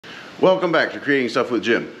Welcome back to Creating Stuff with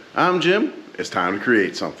Jim. I'm Jim. It's time to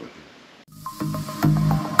create something.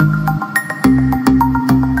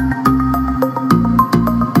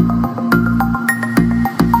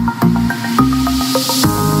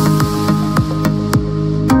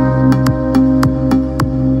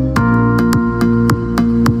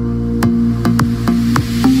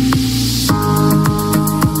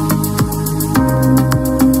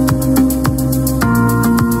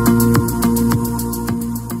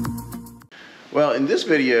 Well, in this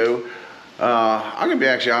video, I'm going to be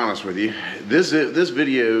actually honest with you. This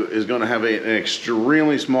video is going to have an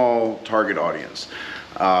extremely small target audience.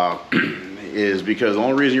 Is because the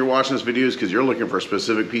only reason you're watching this video is because you're looking for a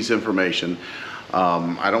specific piece of information.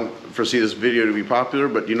 I don't foresee this video to be popular,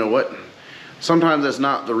 but you know what? Sometimes that's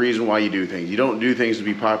not the reason why you do things. You don't do things to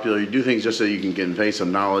be popular. You do things just so you can convey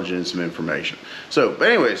some knowledge and some information. So, but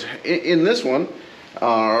anyways, in this one,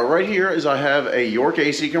 right here is I have a York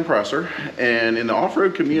AC compressor, and in the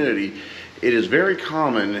off-road community it is very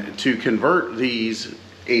common to convert these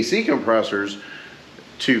AC compressors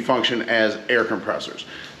to function as air compressors.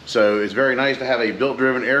 So it's very nice to have a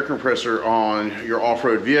built-driven air compressor on your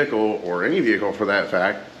off-road vehicle, or any vehicle for that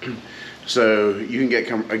fact, so you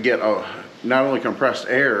can get not only compressed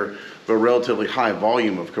air but a relatively high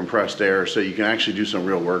volume of compressed air, so you can actually do some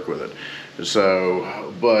real work with it.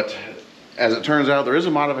 So, but as it turns out, there is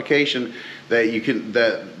a modification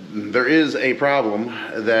that there is a problem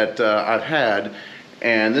that I've had,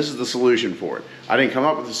 and this is the solution for it. I didn't come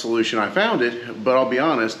up with the solution, I found it, but I'll be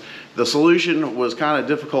honest, the solution was kind of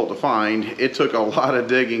difficult to find. It took a lot of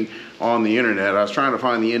digging on the internet. I was trying to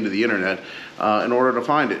find the end of the internet in order to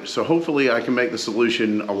find it. So hopefully I can make the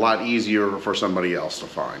solution a lot easier for somebody else to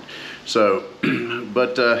find. So,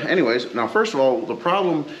 but anyways, now first of all, the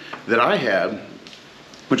problem that I had,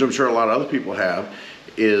 which I'm sure a lot of other people have,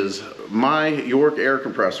 is my York air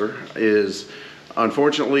compressor is,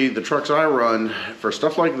 unfortunately, the trucks I run, for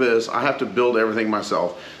stuff like this, I have to build everything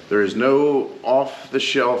myself. There is no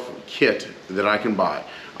off-the-shelf kit that I can buy.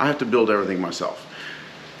 I have to build everything myself.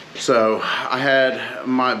 So I had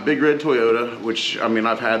my big red Toyota, which, I mean,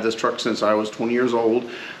 I've had this truck since I was 20 years old.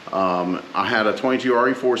 I had a 22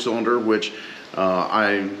 RE 4-cylinder, which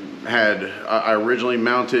I originally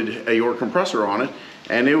mounted a York compressor on it,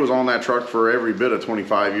 and it was on that truck for every bit of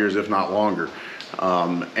 25 years, if not longer.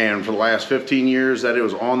 And for the last 15 years that it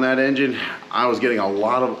was on that engine, I was getting a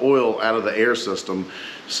lot of oil out of the air system.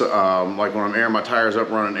 So, like when I'm airing my tires up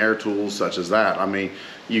running air tools such as that, I mean,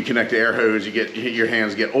 you connect the air hose, your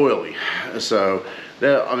hands get oily. So,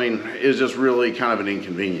 I mean, it's just really kind of an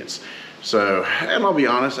inconvenience. So, and I'll be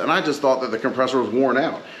honest, and I just thought that the compressor was worn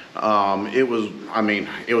out. It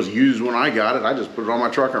was used when I got it. I just put it on my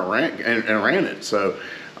truck and ran it. So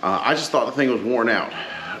I just thought the thing was worn out.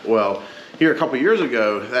 Well, here a couple years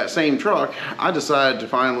ago, that same truck, I decided to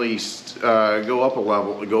finally go up a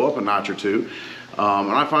level, go up a notch or two,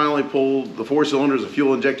 and I finally pulled the 4 cylinders of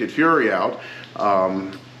fuel-injected Fury out.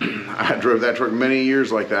 I drove that truck many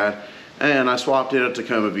years like that, and I swapped it a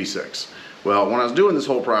Tacoma V6. Well, when I was doing this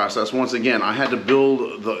whole process, once again, I had to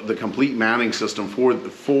build the complete mounting system for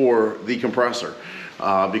the compressor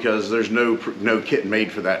because there's no kit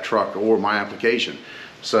made for that truck or my application.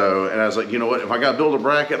 So, and I was like, you know what, if I got to build a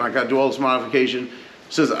bracket and I got to do all this modification,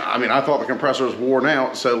 I thought the compressor was worn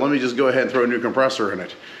out, so let me just go ahead and throw a new compressor in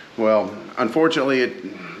it. Well, unfortunately,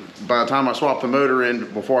 by the time I swapped the motor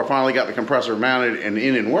in, before I finally got the compressor mounted and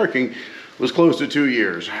in and working, was close to 2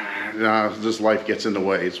 years. Just life gets in the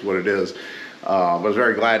way, it's what it is. But I was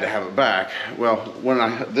very glad to have it back. Well,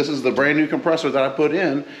 this is the brand new compressor that I put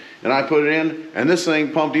in, and this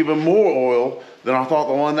thing pumped even more oil than I thought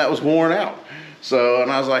the one that was worn out. So,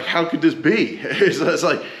 and I was like, how could this be? It's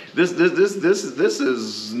like, this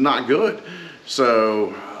is not good.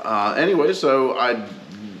 So, anyway, so I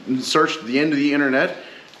searched the end of the internet,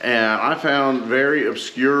 and I found very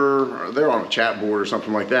obscure, they're on a chat board or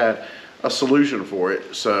something like that, a solution for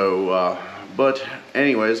it. So, but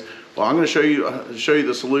anyways, well, I'm going to show you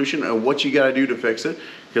the solution and what you got to do to fix it,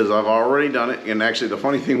 because I've already done it. And actually, the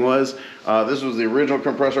funny thing was, this was the original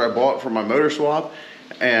compressor I bought for my motor swap,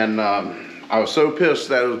 and I was so pissed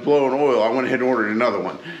that it was blowing oil, I went ahead and ordered another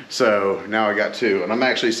one. So now I got two, and I'm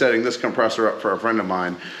actually setting this compressor up for a friend of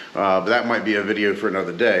mine, but that might be a video for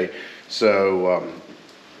another day. So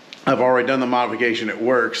I've already done the modification, it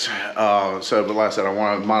works. But like I said, I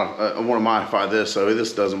want to modify this so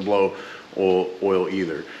this doesn't blow oil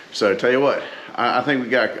either. So tell you what, I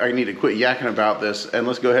think I need to quit yakking about this, and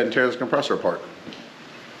let's go ahead and tear this compressor apart.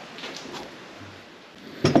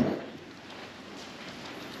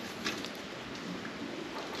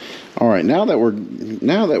 right, now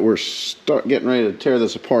that we're getting ready to tear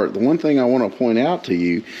this apart, the one thing I want to point out to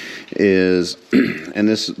you is, and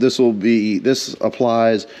this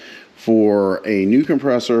applies for a new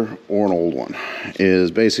compressor or an old one,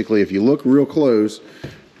 is basically if you look real close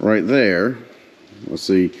right there, let's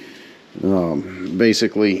see,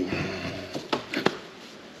 basically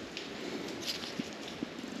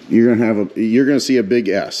you're gonna see a big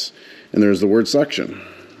S, and there's the word suction,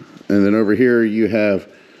 and then over here you have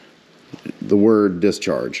the word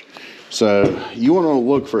discharge. So you want to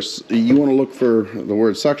look for the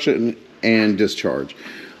word suction and discharge.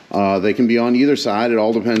 They can be on either side. It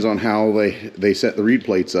all depends on how they set the reed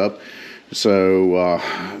plates up. So,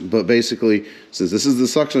 but basically, since this is the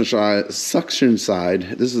suction side,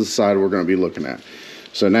 this is the side we're going to be looking at.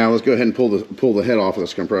 So now let's go ahead and pull the head off of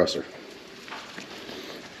this compressor.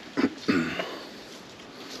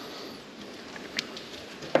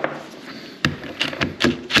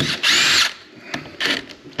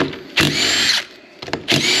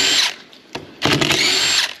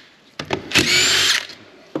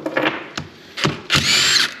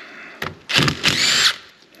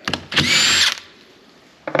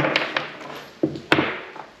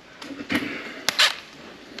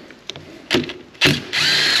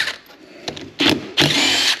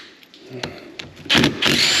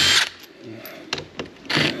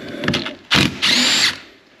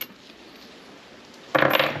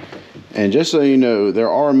 And just so you know,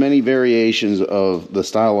 there are many variations of the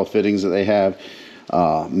style of fittings that they have,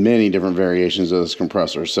 many different variations of this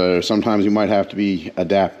compressor. So sometimes you might have to be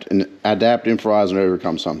adapt, improvise, and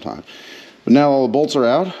overcome sometimes. But now all the bolts are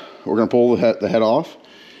out. We're going to pull the head off.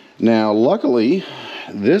 Now, luckily,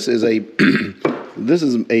 this is a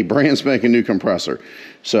brand spanking new compressor.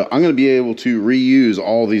 So I'm going to be able to reuse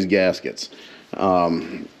all these gaskets.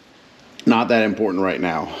 Not that important right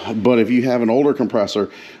now, but if you have an older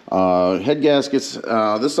compressor, head gaskets,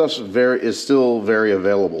 this stuff is still very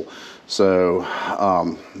available. So,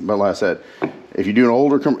 but like I said, if you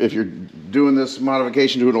do if you're doing this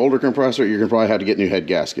modification to an older compressor, you're gonna probably have to get new head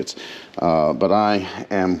gaskets. But I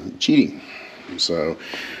am cheating, so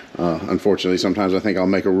unfortunately, sometimes I think I'll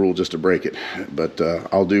make a rule just to break it. But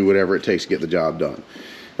I'll do whatever it takes to get the job done.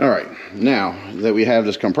 All right, now that we have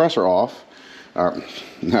this compressor off.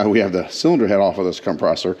 Now we have the cylinder head off of this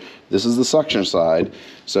compressor. This is the suction side.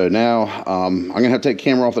 So now I'm going to have to take the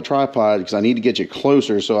camera off the tripod because I need to get you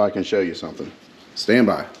closer so I can show you something. Stand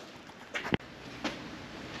by.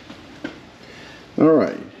 All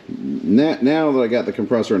right. Now that I got the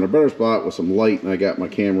compressor in a better spot with some light and I got my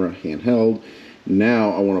camera handheld,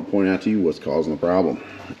 now I want to point out to you what's causing the problem.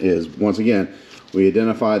 Is once again, we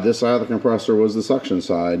identified this side of the compressor was the suction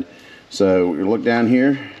side. So you look down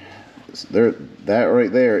here. That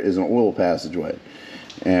right there is an oil passageway,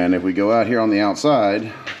 and if we go out here on the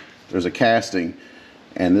outside, there's a casting,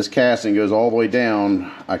 and this casting goes all the way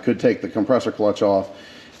down. I could take the compressor clutch off,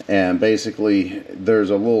 and basically there's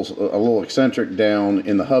a little eccentric down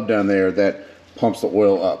in the hub down there that pumps the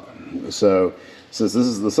oil up. So since this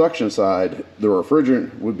is the suction side, the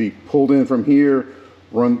refrigerant would be pulled in from here,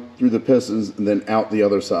 run through the pistons, and then out the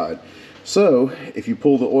other side. So if you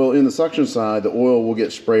pull the oil in the suction side, the oil will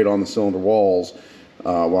get sprayed on the cylinder walls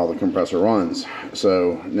while the compressor runs.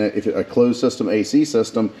 So if a closed system AC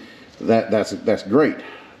system, that's great.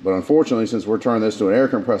 But unfortunately, since we're turning this to an air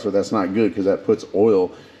compressor, that's not good because that puts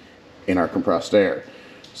oil in our compressed air.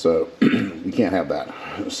 So we can't have that.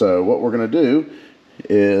 So what we're going to do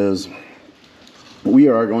is we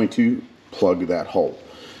are going to plug that hole.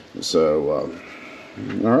 So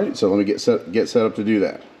all right, so let me get set up to do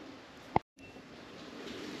that.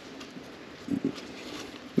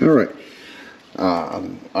 All right,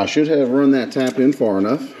 I should have run that tap in far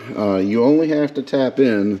enough. You only have to tap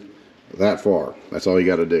in that far. That's all you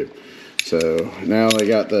got to do. So now I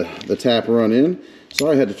got the tap run in.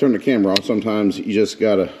 Sorry I had to turn the camera off. Sometimes you just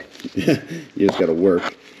gotta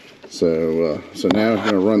work. So now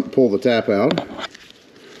I'm gonna pull the tap out.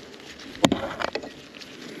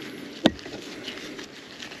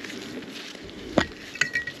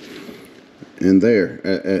 And there,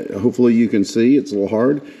 hopefully you can see, it's a little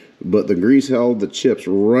hard, but the grease held the chips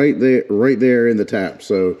right there in the tap.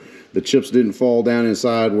 So the chips didn't fall down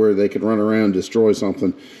inside where they could run around and destroy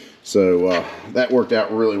something. So that worked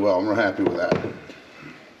out really well. I'm real happy with that.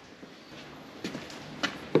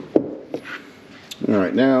 All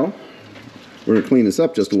right, now we're gonna clean this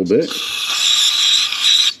up just a little bit.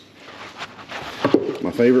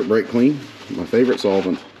 My favorite brake clean, my favorite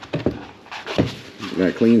solvent.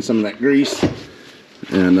 Gotta clean some of that grease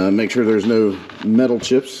and make sure there's no metal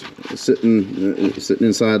chips sitting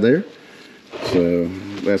inside there. So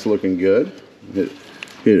that's looking good.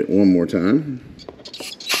 Hit it one more time.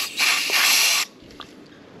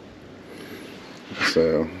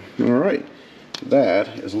 So, all right, that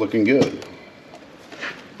is looking good.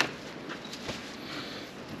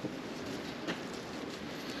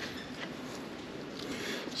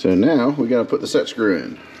 So now we got to put the set screw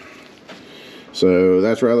in. So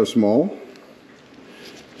that's rather small.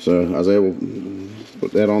 So I was able to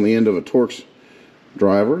put that on the end of a Torx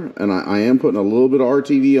driver, and I am putting a little bit of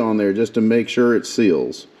RTV on there just to make sure it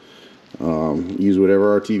seals. Use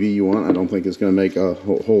whatever RTV you want. I don't think it's going to make a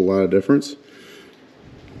whole lot of difference.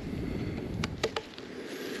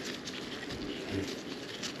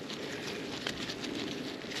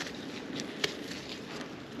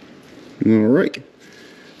 All right.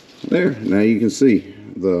 There, now you can see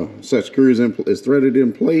the set screw is threaded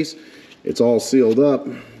in place. It's all sealed up.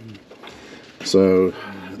 So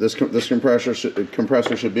this compressor should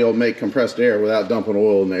be able to make compressed air without dumping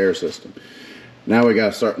oil in the air system. Now we got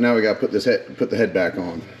to start. Now we got to put the head back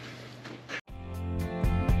on.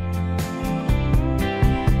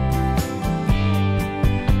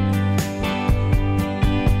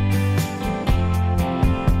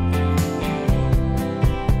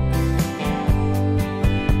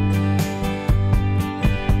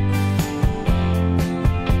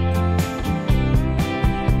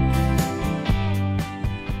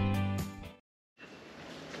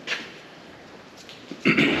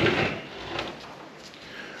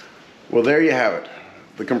 Well, there you have it.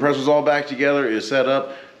 The compressor's all back together, is set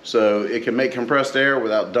up so it can make compressed air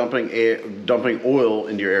without dumping oil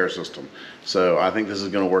into your air system. So I think this is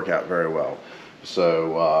going to work out very well.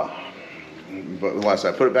 So, but like I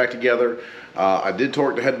said, I put it back together. I did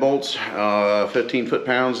torque the head bolts. 15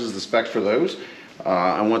 foot-pounds is the specs for those.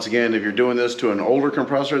 And once again, if you're doing this to an older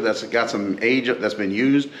compressor that's got some age that's been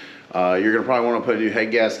used, you're going to probably want to put a new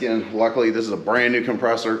head gasket in. Luckily, this is a brand new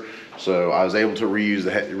compressor, so I was able to reuse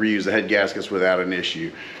the head gaskets without an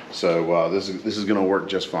issue. So this is going to work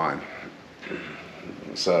just fine.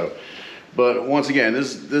 So, but once again,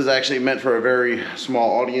 this is actually meant for a very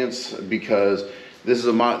small audience, because this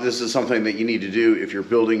is something that you need to do if you're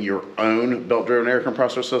building your own belt-driven air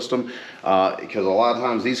compressor system. Because a lot of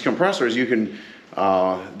times these compressors, you can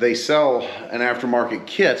they sell an aftermarket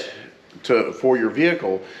kit for your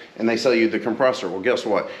vehicle, and they sell you the compressor. Well, guess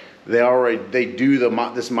what? They do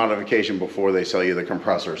this modification before they sell you the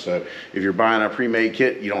compressor. So if you're buying a pre-made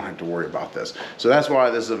kit, you don't have to worry about this. So that's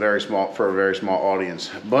why this is for a very small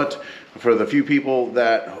audience. But for the few people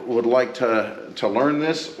that would like to learn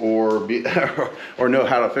this or or know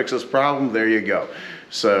how to fix this problem, there you go.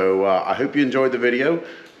 So I hope you enjoyed the video.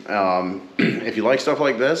 If you like stuff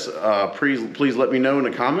like this, please let me know in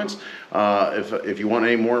the comments. If you want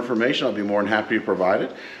any more information, I'll be more than happy to provide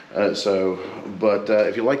it.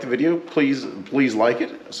 If you like the video, please like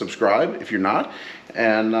it, subscribe if you're not,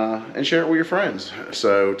 and share it with your friends.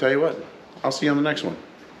 So tell you what, I'll see you on the next one.